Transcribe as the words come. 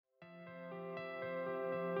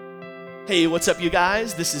Hey, what's up, you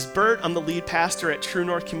guys? This is Bert. I'm the lead pastor at True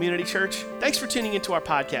North Community Church. Thanks for tuning into our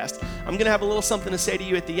podcast. I'm going to have a little something to say to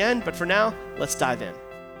you at the end, but for now, let's dive in.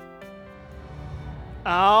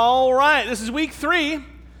 All right, this is week 3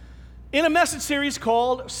 in a message series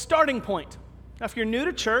called Starting Point. Now, if you're new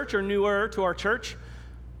to church or newer to our church,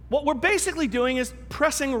 what we're basically doing is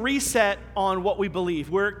pressing reset on what we believe.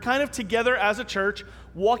 We're kind of together as a church,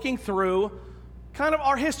 walking through kind of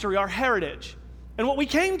our history, our heritage. And what we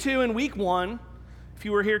came to in week 1, if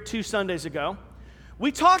you were here 2 Sundays ago,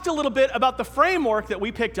 we talked a little bit about the framework that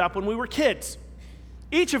we picked up when we were kids.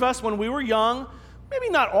 Each of us, when we were young, maybe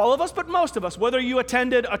not all of us, but most of us, whether you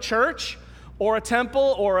attended a church or a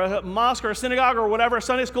temple or a mosque or a synagogue or whatever, a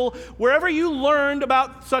Sunday school, wherever you learned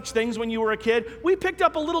about such things when you were a kid, we picked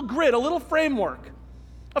up a little grid, a little framework.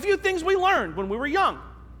 A few things we learned when we were young.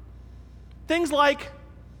 Things like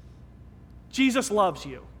Jesus loves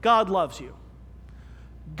you, God loves you.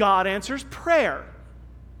 God answers prayer.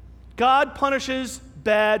 God punishes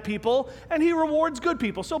bad people, and he rewards good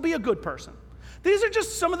people, so be a good person. These are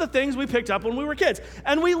just some of the things we picked up when we were kids.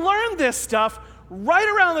 And we learned this stuff right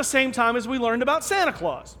around the same time as we learned about Santa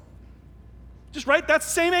Claus. Just right, that's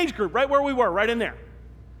the same age group, right where we were, right in there.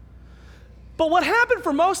 But what happened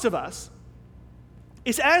for most of us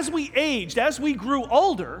is as we aged, as we grew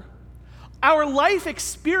older, our life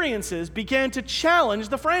experiences began to challenge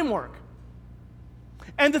the framework.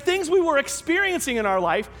 And the things we were experiencing in our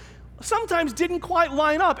life sometimes didn't quite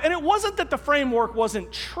line up. And it wasn't that the framework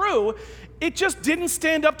wasn't true, it just didn't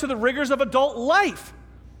stand up to the rigors of adult life.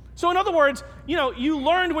 So in other words, you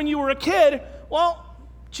learned when you were a kid, well,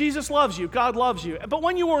 Jesus loves you, God loves you. But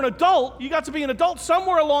when you were an adult, you got to be an adult,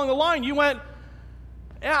 somewhere along the line, you went,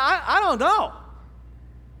 yeah, I don't know.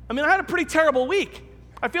 I mean, I had a pretty terrible week.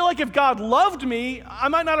 I feel like if God loved me, I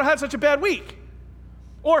might not have had such a bad week.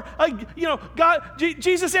 Or,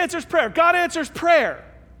 Jesus answers prayer. God answers prayer.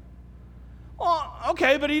 Well,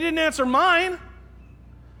 okay, but he didn't answer mine.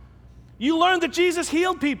 You learned that Jesus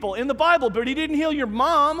healed people in the Bible, but he didn't heal your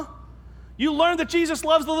mom. You learned that Jesus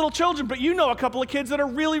loves the little children, but you know a couple of kids that are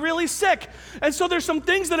really, really sick. And so there's some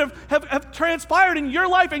things that have transpired in your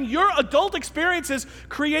life, and your adult experiences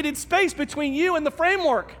created space between you and the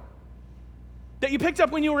framework that you picked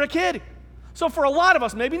up when you were a kid. So for a lot of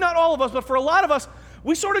us, maybe not all of us, but for a lot of us,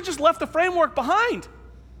 we sort of just left the framework behind.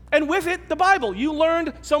 And with it, the Bible. You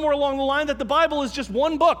learned somewhere along the line that the Bible is just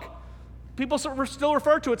one book. People still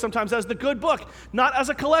refer to it sometimes as the good book, not as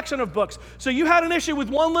a collection of books. So you had an issue with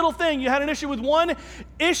one little thing. You had an issue with one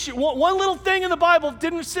little thing in the Bible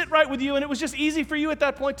didn't sit right with you, and it was just easy for you at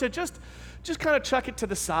that point to just kind of chuck it to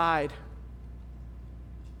the side.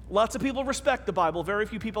 Lots of people respect the Bible. Very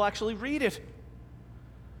few people actually read it.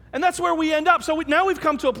 And that's where we end up. So now we've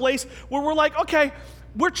come to a place where we're like, okay,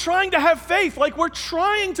 we're trying to have faith. Like, we're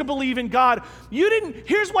trying to believe in God.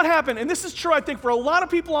 Here's what happened. And this is true, I think, for a lot of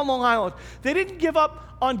people on Long Island. They didn't give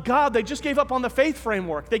up on God. They just gave up on the faith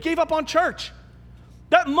framework. They gave up on church.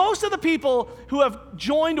 That most of the people who have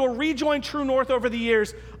joined or rejoined True North over the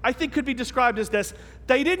years, I think could be described as this.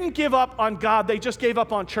 They didn't give up on God. They just gave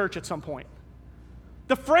up on church at some point.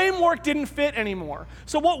 The framework didn't fit anymore.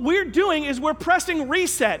 So what we're doing is we're pressing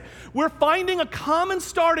reset. We're finding a common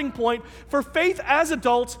starting point for faith as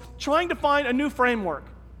adults, trying to find a new framework.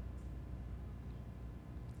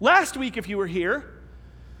 Last week, if you were here,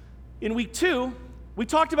 in week 2, we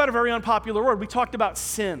talked about a very unpopular word. We talked about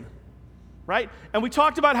sin, right? And we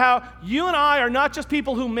talked about how you and I are not just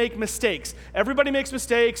people who make mistakes. Everybody makes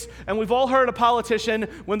mistakes, and we've all heard a politician,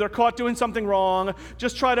 when they're caught doing something wrong,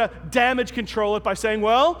 just try to damage control it by saying,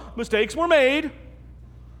 well, mistakes were made.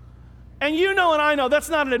 And you know and I know that's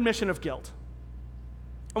not an admission of guilt.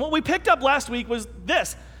 And what we picked up last week was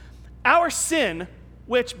this. Our sin,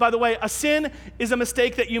 which, by the way, a sin is a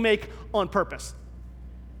mistake that you make on purpose.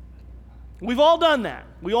 We've all done that.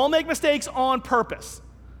 We all make mistakes on purpose.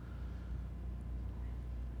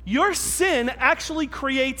 Your sin actually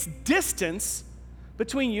creates distance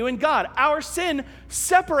between you and God. Our sin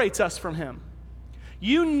separates us from him.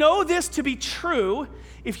 You know this to be true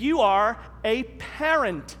if you are a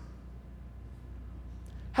parent.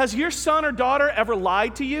 Has your son or daughter ever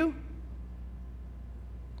lied to you?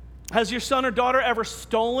 Has your son or daughter ever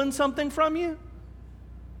stolen something from you?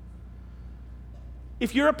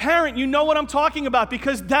 If you're a parent, you know what I'm talking about,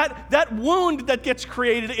 because that wound that gets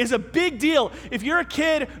created is a big deal. If you're a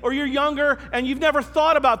kid or you're younger and you've never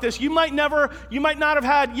thought about this, you might not have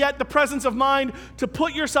had yet the presence of mind to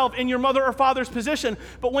put yourself in your mother or father's position.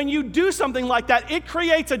 But when you do something like that, it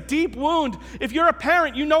creates a deep wound. If you're a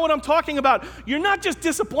parent, you know what I'm talking about. You're not just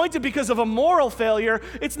disappointed because of a moral failure.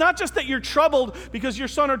 It's not just that you're troubled because your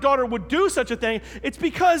son or daughter would do such a thing. It's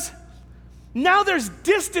because Now there's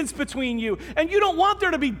distance between you, and you don't want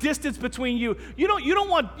there to be distance between you. You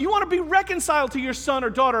want to be reconciled to your son or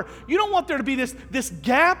daughter. You don't want there to be this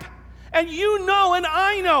gap. And you know and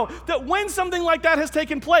I know that when something like that has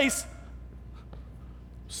taken place,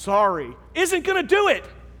 sorry isn't going to do it.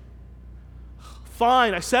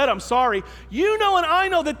 Fine, I said I'm sorry. You know and I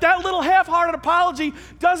know that little half-hearted apology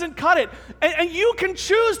doesn't cut it. And you can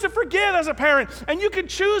choose to forgive as a parent, and you can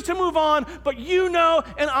choose to move on, but you know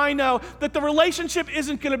and I know that the relationship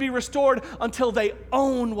isn't going to be restored until they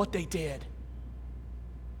own what they did.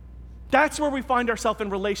 That's where we find ourselves in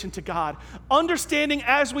relation to God. Understanding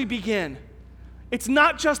as we begin, it's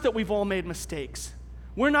not just that we've all made mistakes.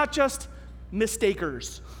 We're not just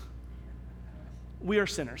mistakers. We are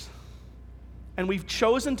sinners. And we've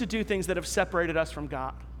chosen to do things that have separated us from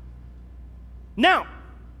God. Now,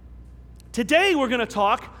 today we're going to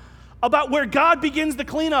talk about where God begins the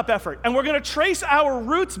cleanup effort. And we're going to trace our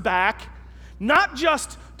roots back, not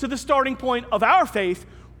just to the starting point of our faith,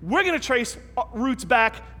 we're going to trace roots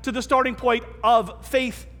back to the starting point of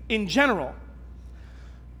faith in general.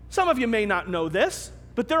 Some of you may not know this,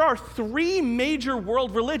 but there are 3 major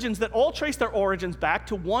world religions that all trace their origins back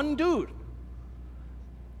to one dude.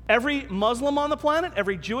 Every Muslim on the planet,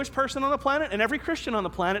 every Jewish person on the planet, and every Christian on the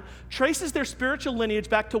planet traces their spiritual lineage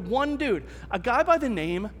back to one dude, a guy by the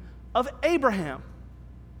name of Abraham.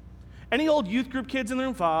 Any old youth group kids in the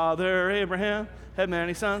room? Father Abraham had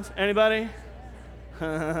many sons. Anybody?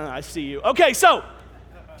 I see you. Okay, so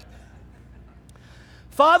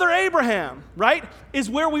Father Abraham, right, is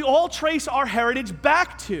where we all trace our heritage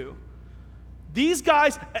back to. These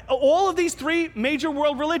guys, all of these 3 major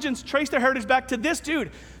world religions trace their heritage back to this dude.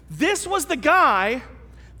 This was the guy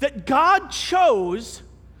that God chose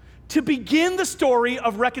to begin the story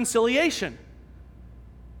of reconciliation.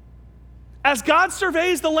 As God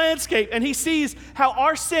surveys the landscape and he sees how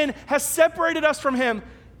our sin has separated us from him,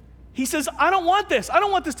 he says, I don't want this. I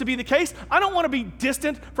don't want this to be the case. I don't want to be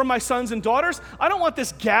distant from my sons and daughters. I don't want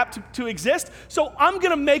this gap to exist. So I'm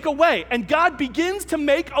going to make a way. And God begins to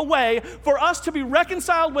make a way for us to be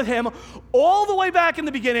reconciled with him all the way back in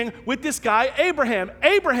the beginning with this guy, Abraham.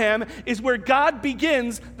 Abraham is where God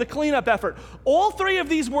begins the cleanup effort. All 3 of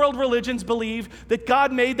these world religions believe that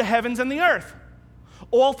God made the heavens and the earth.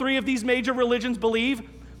 All 3 of these major religions believe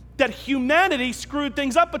that humanity screwed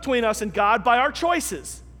things up between us and God by our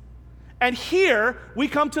choices. And here we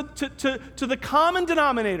come to the common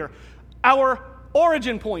denominator, our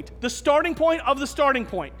origin point, the starting point of the starting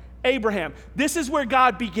point, Abraham. This is where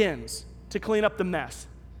God begins to clean up the mess.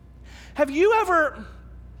 Have you ever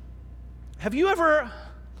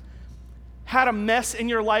had a mess in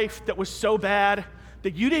your life that was so bad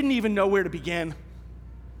that you didn't even know where to begin?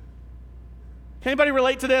 Can anybody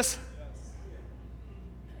relate to this?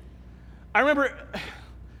 I remember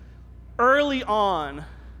early on,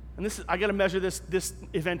 and I got to measure this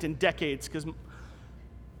event in decades because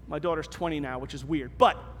my daughter's 20 now, which is weird.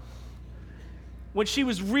 But when she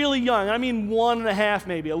was really young, I mean 1.5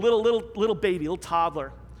 maybe, a little baby, little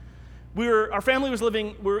toddler, our family was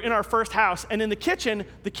we were in our first house, and in the kitchen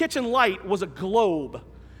light was a globe.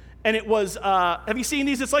 And it was, have you seen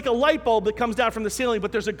these? It's like a light bulb that comes down from the ceiling,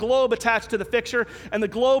 but there's a globe attached to the fixture, and the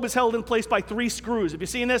globe is held in place by 3 screws. Have you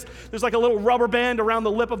seen this? There's like a little rubber band around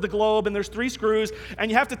the lip of the globe, and there's 3 screws,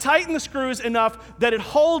 and you have to tighten the screws enough that it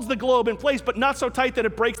holds the globe in place, but not so tight that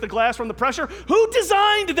it breaks the glass from the pressure. Who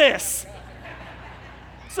designed this?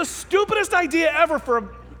 It's the stupidest idea ever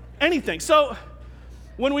for anything. So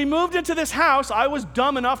when we moved into this house, I was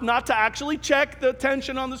dumb enough not to actually check the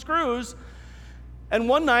tension on the screws. And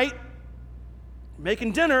one night,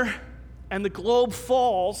 making dinner, and the globe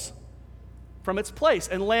falls from its place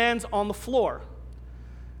and lands on the floor.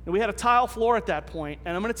 And we had a tile floor at that point,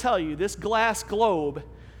 and I'm going to tell you, this glass globe,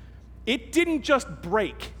 it didn't just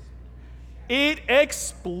break. It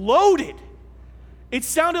exploded. It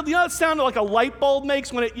sounded like a light bulb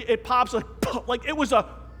makes when it pops, like it was a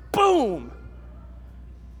boom.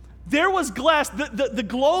 There was glass. The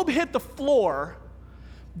globe hit the floor.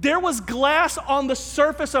 There was glass on the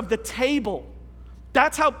surface of the table.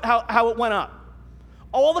 That's how it went up.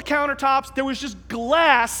 All the countertops, there was just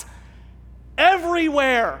glass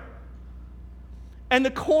everywhere. And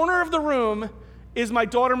the corner of the room is my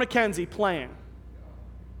daughter Mackenzie playing.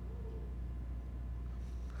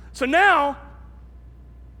 So now,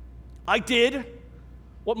 I did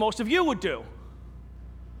what most of you would do.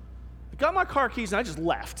 I got my car keys and I just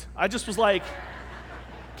left. I just was like,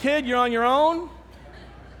 kid, you're on your own.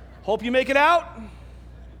 Hope you make it out.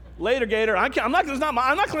 Later, Gator. I'm not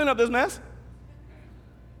cleaning up this mess.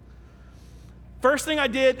 First thing I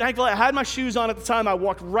did, I had my shoes on at the time, I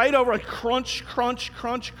walked right over, like crunch, crunch,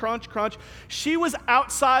 crunch, crunch, crunch. She was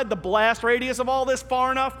outside the blast radius of all this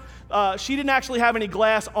far enough. She didn't actually have any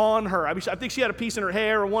glass on her. I think she had a piece in her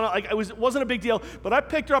hair or one, like it wasn't a big deal, but I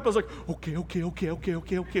picked her up, I was like, okay.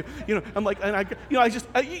 I'm like, and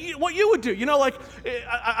what you would do,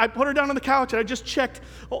 I put her down on the couch and I just checked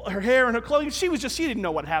her hair and her clothing. She didn't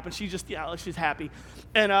know what happened. She's happy.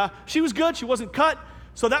 And she was good, she wasn't cut.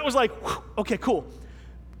 So that was like, whew, okay, cool.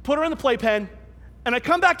 Put her in the playpen, and I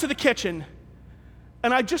come back to the kitchen,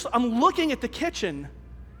 and I'm looking at the kitchen,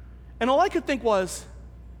 and all I could think was,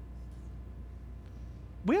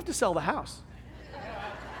 we have to sell the house.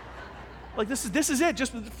 Like, this is it,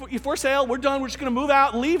 just for sale, we're done, we're just gonna move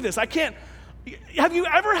out and leave this. I can't. Have you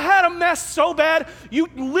ever had a mess so bad you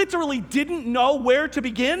literally didn't know where to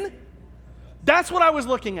begin? That's what I was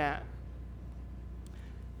looking at.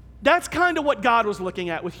 That's kind of what God was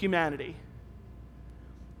looking at with humanity.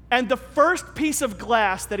 And the first piece of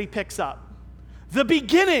glass that he picks up, the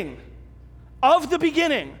beginning of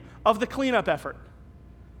the cleanup effort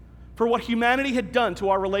for what humanity had done to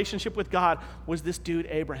our relationship with God, was this dude,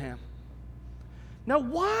 Abraham. Now,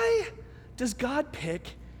 why does God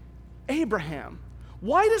pick Abraham?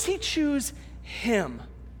 Why does he choose him?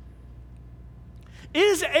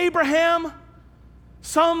 Is Abraham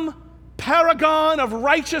some paragon of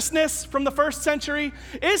righteousness from the first century?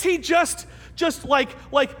 Is he just like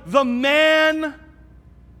the man?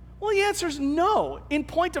 Well, the answer is no. In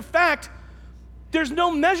point of fact, there's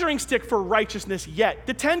no measuring stick for righteousness yet.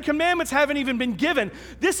 The 10 Commandments haven't even been given.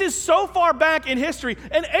 This is so far back in history.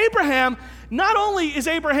 And Abraham, not only is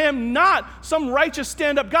Abraham not some righteous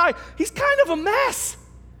stand-up guy, he's kind of a mess.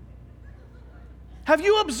 Have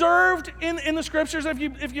you observed in the scriptures,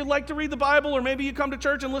 if you like to read the Bible, or maybe you come to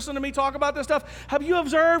church and listen to me talk about this stuff, have you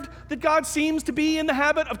observed that God seems to be in the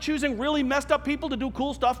habit of choosing really messed up people to do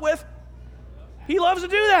cool stuff with? He loves to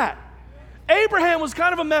do that. Abraham was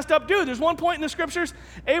kind of a messed up dude. There's one point in the scriptures,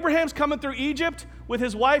 Abraham's coming through Egypt with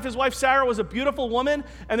his wife. His wife Sarah was a beautiful woman,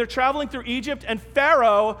 and they're traveling through Egypt, and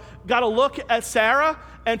Pharaoh got a look at Sarah,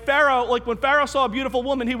 and Pharaoh, like when Pharaoh saw a beautiful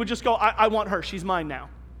woman, he would just go, I want her, she's mine now.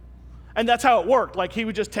 And that's how it worked. Like, he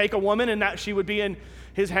would just take a woman, and that she would be in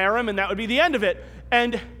his harem, and that would be the end of it.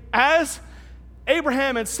 And as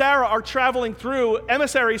Abraham and Sarah are traveling through,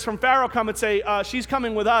 emissaries from Pharaoh come and say, she's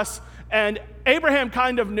coming with us. And Abraham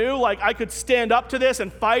kind of knew, like, I could stand up to this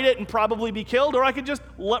and fight it and probably be killed, or I could just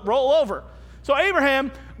roll over. So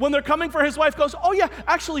Abraham, when they're coming for his wife, goes, oh yeah,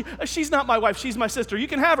 actually, she's not my wife, she's my sister. You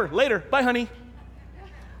can have her later. Bye, honey.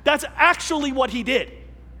 That's actually what he did.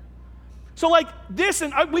 So like this,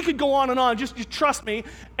 and we could go on and on, just trust me.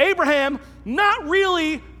 Abraham, not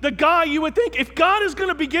really the guy you would think. If God is going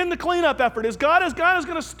to begin the cleanup effort, if God is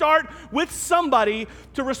going to start with somebody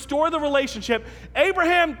to restore the relationship,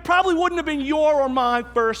 Abraham probably wouldn't have been your or my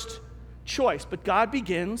first choice. But God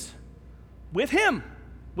begins with him,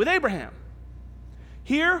 with Abraham.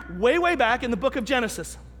 Here, way back in the book of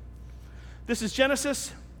Genesis. This is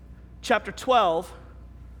Genesis chapter 12,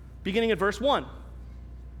 beginning at verse 1.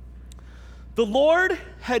 The Lord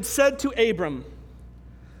had said to Abram,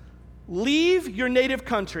 leave your native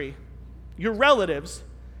country, your relatives,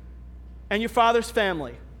 and your father's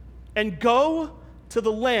family, and go to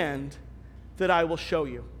the land that I will show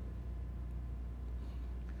you.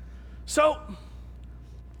 So,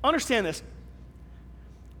 understand this.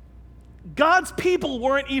 God's people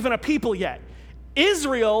weren't even a people yet.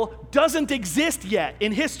 Israel doesn't exist yet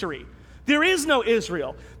in history. There is no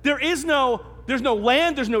Israel. There's no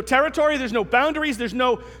land, there's no territory, there's no boundaries, there's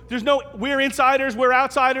no we're insiders, we're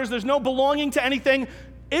outsiders, there's no belonging to anything.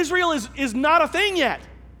 Israel is not a thing yet.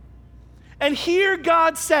 And here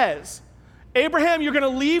God says, Abraham, you're going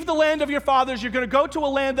to leave the land of your fathers, you're going to go to a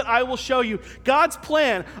land that I will show you. God's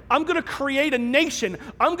plan, I'm going to create a nation,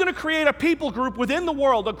 I'm going to create a people group within the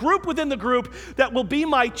world, a group within the group that will be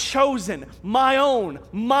my chosen, my own,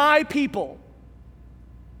 my people.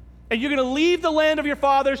 And you're going to leave the land of your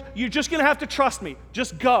fathers. You're just going to have to trust me.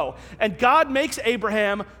 Just go. And God makes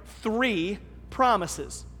Abraham 3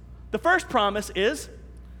 promises. The first promise is,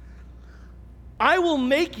 I will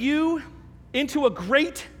make you into a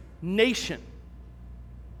great nation.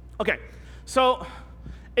 Okay, so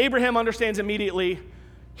Abraham understands immediately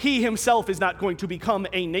he himself is not going to become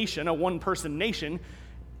a nation, a one-person nation.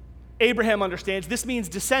 Abraham understands this means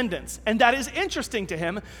descendants. And that is interesting to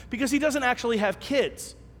him because he doesn't actually have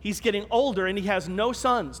kids. He's getting older and he has no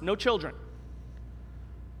sons, no children.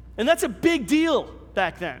 And that's a big deal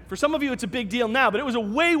back then. For some of you, it's a big deal now, but it was a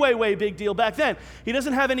way big deal back then. He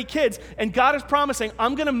doesn't have any kids, and God is promising,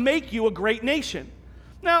 I'm going to make you a great nation.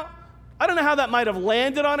 Now, I don't know how that might have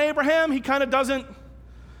landed on Abraham. He kind of doesn't,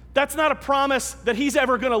 that's not a promise that he's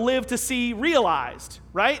ever going to live to see realized,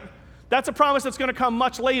 right? That's a promise that's going to come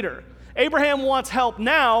much later. Abraham wants help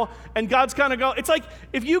now, and God's kind of it's like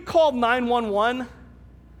if you called 911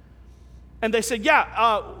 and they said,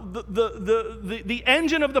 the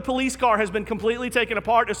engine of the police car has been completely taken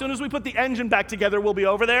apart. As soon as we put the engine back together, we'll be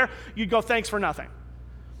over there. You'd go, thanks for nothing.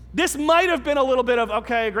 This might have been a little bit of,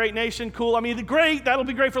 okay, a great nation, cool. I mean, great, that'll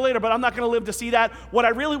be great for later, but I'm not going to live to see that. What I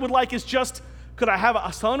really would like is just, could I have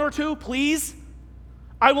a son or two, please?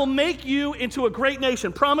 I will make you into a great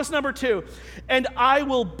nation. Promise number 2. And I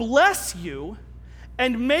will bless you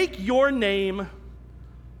and make your name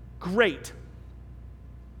great.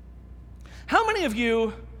 How many of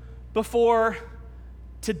you before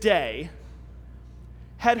today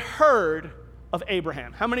had heard of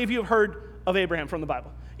Abraham? How many of you have heard of Abraham from the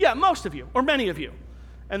Bible? Yeah, most of you, or many of you.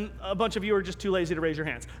 And a bunch of you are just too lazy to raise your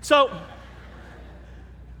hands. So,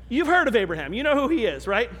 you've heard of Abraham. You know who he is,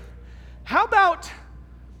 right? How about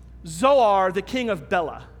Zoar, the king of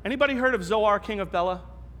Bela? Anybody heard of Zoar, king of Bela?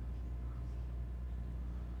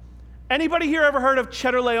 Anybody here ever heard of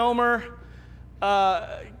Chedorlaomer,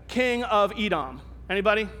 king of Edom?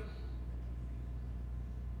 Anybody?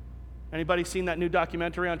 Anybody seen that new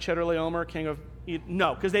documentary on Chedorlaomer, king of Edom?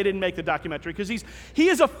 No, because they didn't make the documentary, because he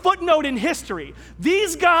is a footnote in history.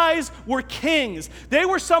 These guys were kings. They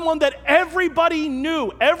were someone that everybody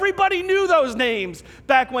knew. Everybody knew those names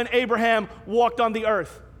back when Abraham walked on the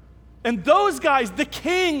earth. And those guys, the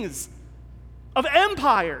kings of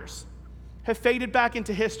empires, have faded back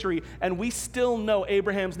into history, and we still know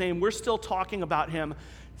Abraham's name. We're still talking about him.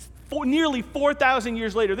 Nearly 4,000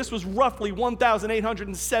 years later, this was roughly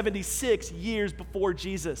 1,876 years before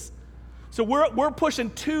Jesus. So we're pushing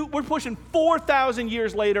 4,000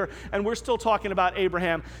 years later, and we're still talking about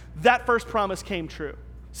Abraham. That first promise came true.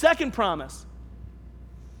 Second promise.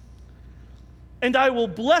 And I will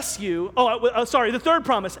bless you. The third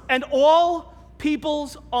promise. And all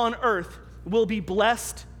peoples on earth will be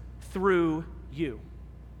blessed through you.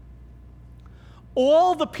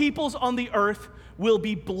 All the peoples on the earth will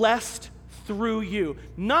be blessed through you.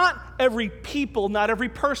 Not every people, not every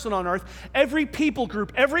person on earth, every people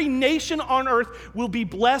group, every nation on earth will be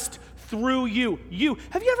blessed through you. You.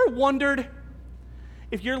 Have you ever wondered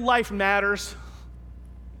if your life matters?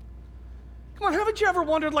 Come on, haven't you ever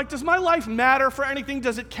wondered, does my life matter for anything?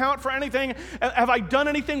 Does it count for anything? Have I done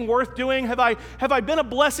anything worth doing? Have I been a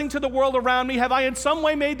blessing to the world around me? Have I in some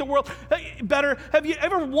way made the world better? Have you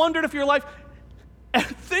ever wondered if your life,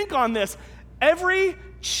 think on this, every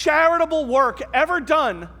charitable work ever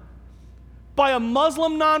done by a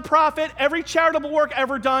Muslim nonprofit, every charitable work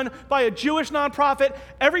ever done by a Jewish nonprofit,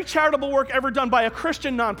 every charitable work ever done by a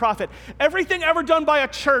Christian nonprofit, everything ever done by a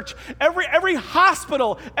church, every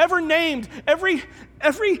hospital ever named, every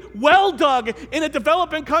well dug in a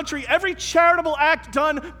developing country, every charitable act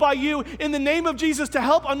done by you in the name of Jesus to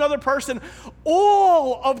help another person,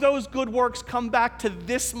 all of those good works come back to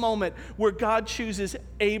this moment where God chooses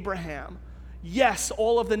Abraham. Yes,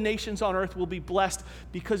 all of the nations on earth will be blessed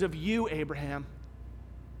because of you, Abraham.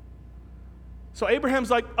 So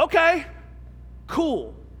Abraham's like, okay,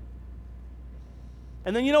 cool.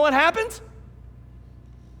 And then you know what happens?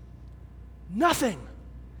 Nothing.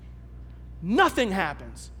 Nothing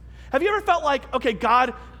happens. Have you ever felt like, okay,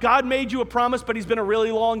 God made you a promise, but he's been a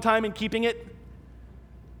really long time in keeping it?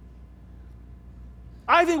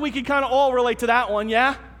 I think we can kind of all relate to that one,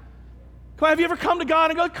 yeah? Come on, have you ever come to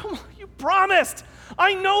God and go, come on, you promised.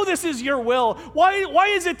 I know this is your will.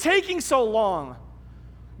 Why is it taking so long?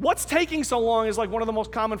 What's taking so long is like one of the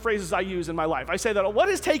most common phrases I use in my life. I say that, what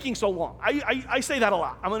is taking so long? I say that a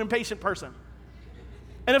lot. I'm an impatient person.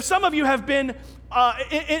 And if some of you have been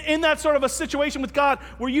in that sort of a situation with God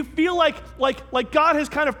where you feel like God has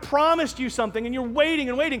kind of promised you something and you're waiting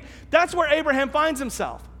and waiting, that's where Abraham finds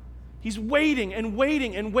himself. He's waiting and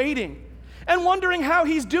waiting and waiting and wondering how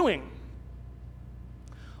he's doing.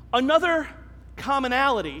 Another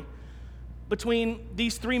commonality between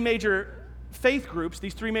these three major faith groups,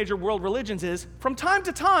 these three major world religions is, from time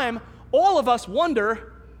to time, all of us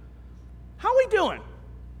wonder, how are we doing?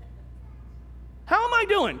 How am I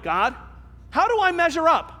doing, God? How do I measure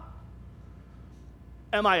up?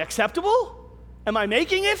 Am I acceptable? Am I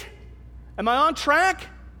making it? Am I on track?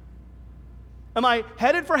 Am I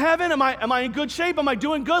headed for heaven? Am I in good shape? Am I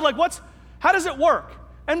doing good? How does it work?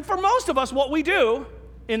 And for most of us, what we do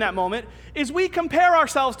in that moment is we compare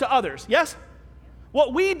ourselves to others, yes?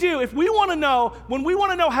 What we do, if we want to know, when we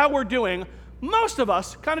want to know how we're doing, most of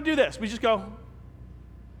us kind of do this. We just go,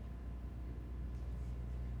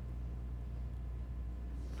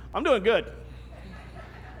 I'm doing good.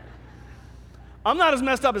 I'm not as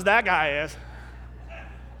messed up as that guy is.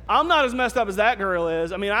 I'm not as messed up as that girl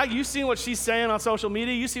is. I mean, you see what she's saying on social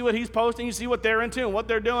media. You see what he's posting. You see what they're into and what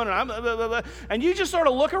they're doing. And you just sort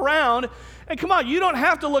of look around. And come on, you don't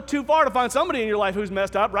have to look too far to find somebody in your life who's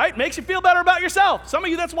messed up, right? Makes you feel better about yourself. Some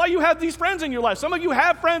of you, that's why you have these friends in your life. Some of you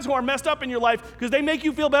have friends who are messed up in your life because they make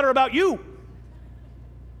you feel better about you.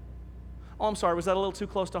 Oh, I'm sorry. Was that a little too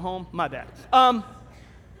close to home? My bad.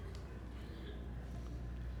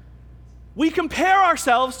 We compare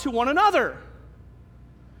ourselves to one another.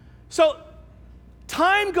 So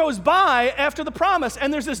time goes by after the promise,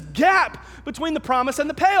 and there's this gap between the promise and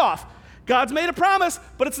the payoff. God's made a promise,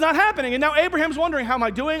 but it's not happening. And now Abraham's wondering, how am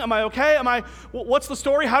I doing? Am I okay? What's the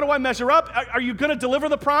story? How do I measure up? Are you going to deliver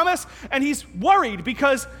the promise? And he's worried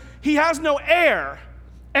because he has no heir.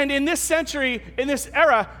 And in this century, in this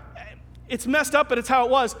era, it's messed up, but it's how it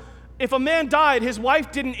was. If a man died, his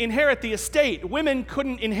wife didn't inherit the estate. Women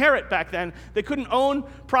couldn't inherit back then. They couldn't own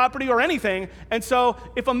property or anything. And so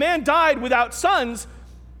if a man died without sons,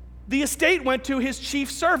 the estate went to his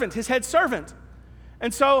chief servant, his head servant.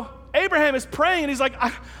 And so Abraham is praying, and he's like,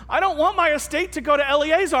 I don't want my estate to go to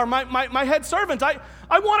Eleazar, my head servant.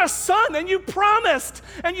 I want a son, and you promised.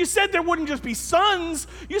 And you said there wouldn't just be sons.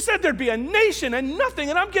 You said there'd be a nation and nothing,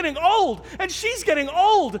 and I'm getting old, and she's getting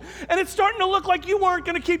old. And it's starting to look like you weren't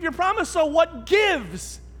going to keep your promise, so what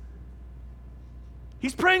gives?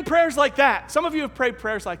 He's praying prayers like that. Some of you have prayed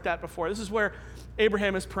prayers like that before. This is where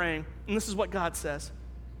Abraham is praying, and this is what God says.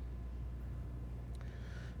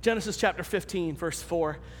 Genesis chapter 15, verse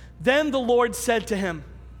 4. Then the Lord said to him,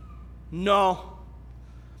 no,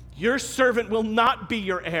 your servant will not be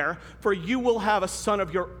your heir, for you will have a son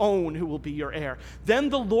of your own who will be your heir. Then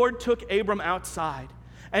the Lord took Abram outside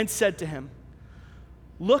and said to him,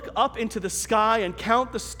 look up into the sky and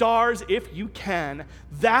count the stars if you can.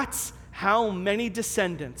 That's how many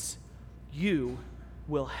descendants you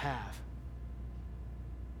will have.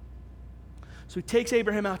 So he takes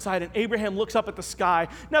Abraham outside, and Abraham looks up at the sky.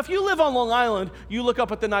 Now, if you live on Long Island, you look up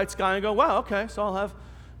at the night sky and go, wow, okay, so I'll have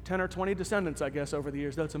 10 or 20 descendants, I guess, over the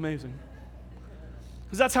years. That's amazing.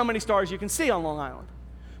 Because that's how many stars you can see on Long Island.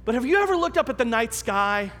 But have you ever looked up at the night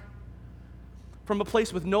sky from a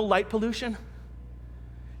place with no light pollution?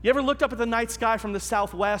 You ever looked up at the night sky from the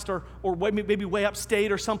southwest or maybe way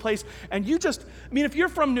upstate or someplace, and you just, I mean, if you're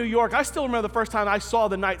from New York, I still remember the first time I saw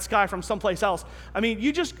the night sky from someplace else. I mean,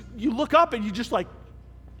 you look up and you just like,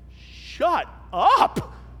 shut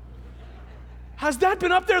up. Has that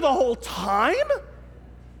been up there the whole time?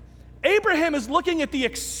 Abraham is looking at the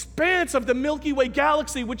expanse of the Milky Way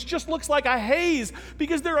galaxy, which just looks like a haze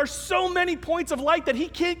because there are so many points of light that he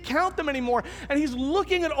can't count them anymore. And he's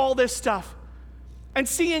looking at all this stuff and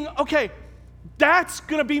seeing, okay, that's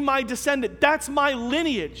going to be my descendant. That's my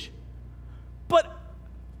lineage.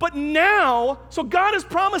 But now, so God is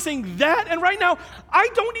promising that, and right now, I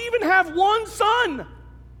don't even have one son.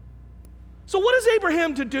 So what is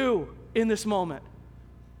Abraham to do in this moment?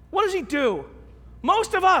 What does he do?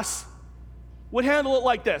 Most of us would handle it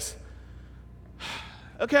like this.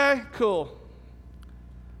 Okay, cool.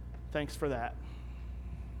 Thanks for that.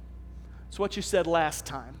 It's what you said last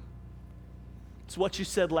time. It's what you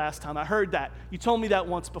said last time. I heard that. You told me that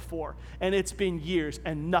once before, and it's been years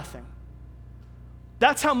and nothing.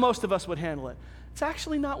 That's how most of us would handle it. It's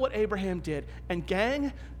actually not what Abraham did. And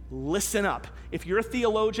gang, listen up. If you're a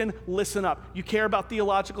theologian, listen up. You care about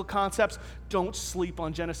theological concepts, don't sleep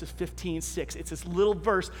on Genesis 15:6. It's this little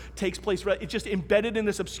verse, takes place, it's just embedded in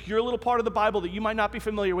this obscure little part of the Bible that you might not be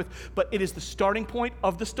familiar with, but it is the starting point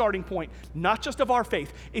of the starting point, not just of our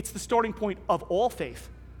faith. It's the starting point of all faith.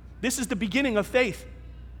 This is the beginning of faith.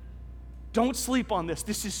 Don't sleep on this.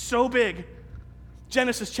 This is so big.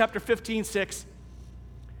 Genesis chapter 15:6.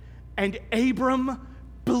 And Abram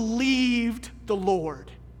believed the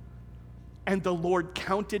Lord, and the Lord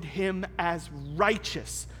counted him as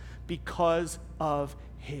righteous because of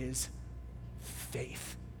his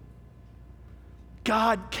faith.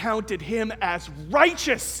 God counted him as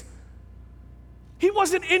righteous. He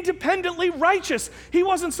wasn't independently righteous. He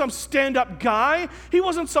wasn't some stand-up guy. He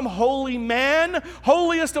wasn't some holy man,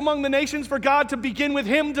 holiest among the nations for God to begin with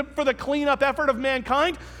him for the cleanup effort of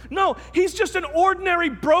mankind. No, he's just an ordinary,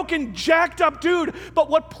 broken, jacked up dude. But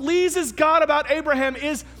what pleases God about Abraham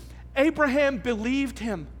is Abraham believed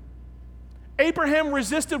him. Abraham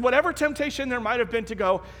resisted whatever temptation there might have been to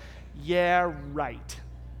go, yeah, right.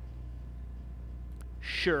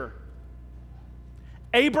 Sure.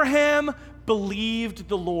 Abraham believed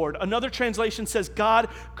the Lord. Another translation says God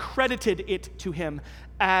credited it to him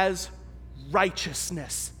as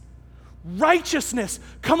righteousness. Righteousness.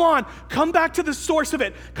 Come on, come back to the source of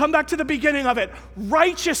it. Come back to the beginning of it.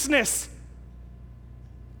 Righteousness.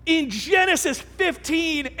 in Genesis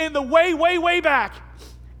 15, in the way back,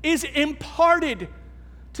 is imparted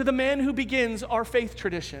to the man who begins our faith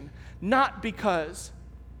tradition, not because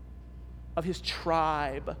of his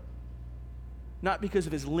tribe, not because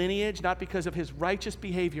of his lineage, not because of his righteous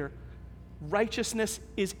behavior. Righteousness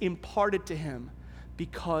is imparted to him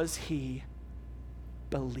because he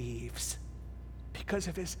believes, because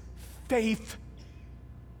of his faith.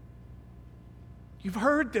 You've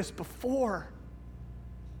heard this before.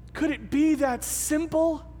 Could it be that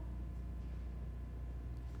simple?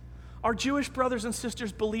 Our Jewish brothers and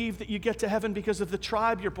sisters believe that you get to heaven because of the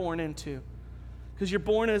tribe you're born into, because you're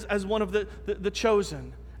born as one of the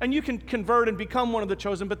chosen. And you can convert and become one of the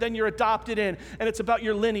chosen, but then you're adopted in, and it's about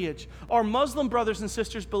your lineage. Our Muslim brothers and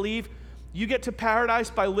sisters believe you get to paradise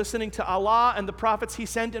by listening to Allah and the prophets he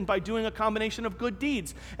sent and by doing a combination of good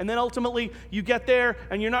deeds. And then ultimately you get there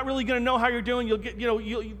and you're not really going to know how you're doing.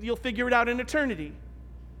 You'll figure it out in eternity.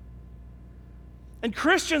 And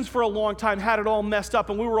Christians for a long time had it all messed up,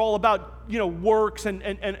 and we were all about, works and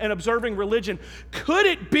observing religion. Could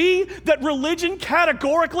it be that religion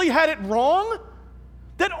categorically had it wrong?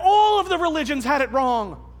 That all of the religions had it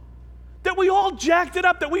wrong? That we all jacked it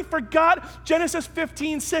up, that we forgot Genesis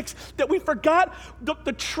 15:6, that we forgot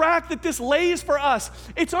the track that this lays for us.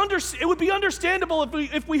 It would be understandable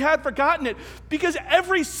if we had forgotten it, because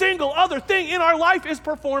every single other thing in our life is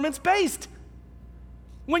performance-based.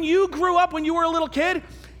 When you grew up, when you were a little kid,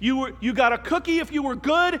 you got a cookie if you were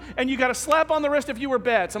good, and you got a slap on the wrist if you were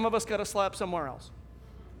bad. Some of us got a slap somewhere else.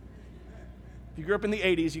 If you grew up in the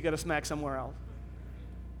 80s, you got a smack somewhere else.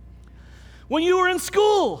 When you were in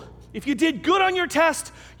school, if you did good on your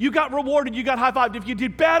test, you got rewarded, you got high-fived. If you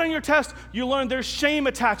did bad on your test, you learned there's shame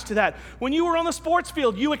attached to that. When you were on the sports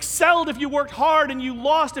field, you excelled if you worked hard, and you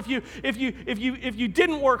lost if you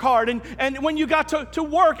didn't work hard. And when you got to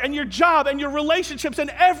work and your job and your relationships and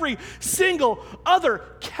every single other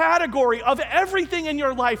category of everything in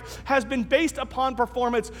your life has been based upon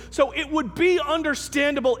performance. So it would be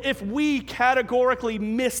understandable if we categorically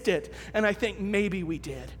missed it, and I think maybe we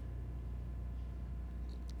did.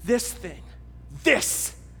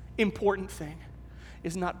 This important thing,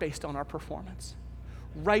 is not based on our performance.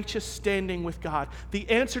 Righteous standing with God, the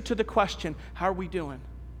answer to the question, how are we doing,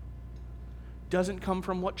 doesn't come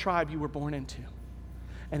from what tribe you were born into.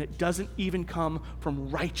 And it doesn't even come from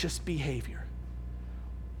righteous behavior.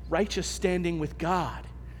 Righteous standing with God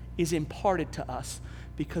is imparted to us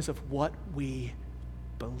because of what we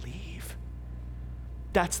believe.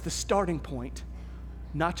 That's the starting point,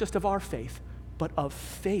 not just of our faith, but of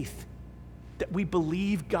faith, that we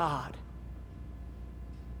believe God.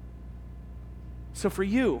 So for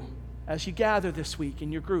you, as you gather this week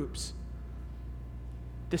in your groups,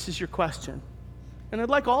 this is your question. And I'd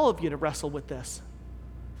like all of you to wrestle with this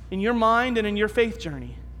in your mind and in your faith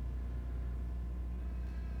journey.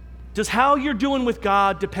 Does how you're doing with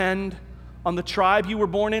God depend on the tribe you were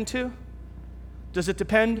born into? Does it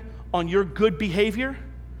depend on your good behavior?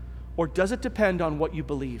 Or does it depend on what you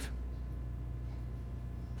believe?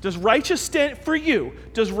 Does righteous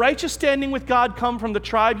standing with God come from the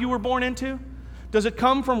tribe you were born into? Does it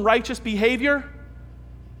come from righteous behavior?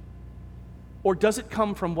 Or does it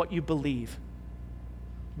come from what you believe?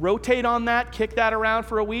 Rotate on that, kick that around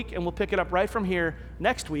for a week, and we'll pick it up right from here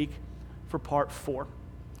next week for part 4.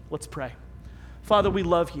 Let's pray. Father, we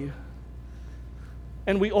love you.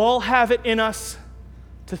 And we all have it in us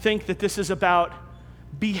to think that this is about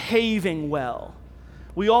behaving well.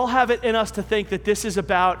 We all have it in us to think that this is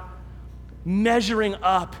about measuring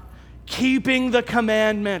up, keeping the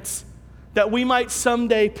commandments, that we might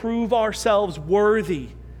someday prove ourselves worthy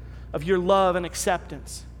of your love and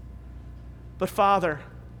acceptance. But Father,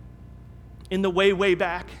 in the way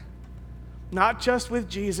back, not just with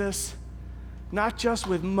Jesus, not just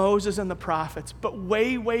with Moses and the prophets, but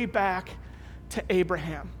way back to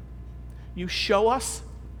Abraham, you show us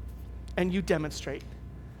and you demonstrate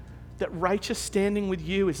that righteous standing with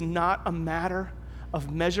you is not a matter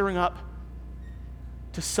of measuring up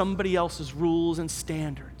to somebody else's rules and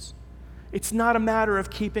standards. It's not a matter of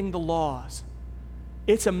keeping the laws.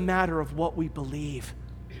 It's a matter of what we believe.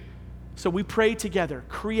 So we pray together,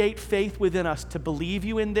 create faith within us to believe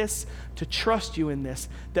you in this, to trust you in this,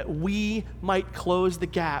 that we might close the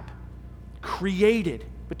gap created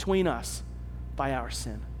between us by our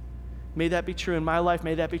sin. May that be true in my life.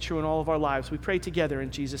 May that be true in all of our lives. We pray together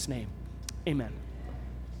in Jesus' name. Amen.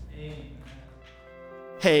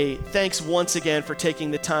 Hey, thanks once again for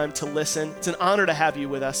taking the time to listen. It's an honor to have you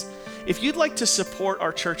with us. If you'd like to support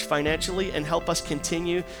our church financially and help us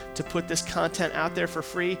continue to put this content out there for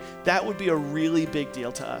free, that would be a really big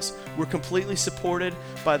deal to us. We're completely supported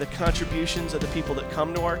by the contributions of the people that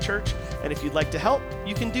come to our church, and if you'd like to help,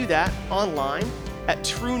 you can do that online at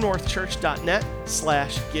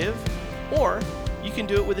truenorthchurch.net/give, or you can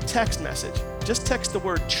do it with a text message. Just text the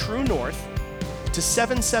word True North to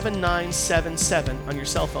 77977 on your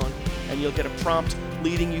cell phone, and you'll get a prompt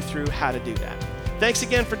leading you through how to do that. Thanks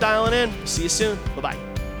again for dialing in. See you soon. Bye-bye.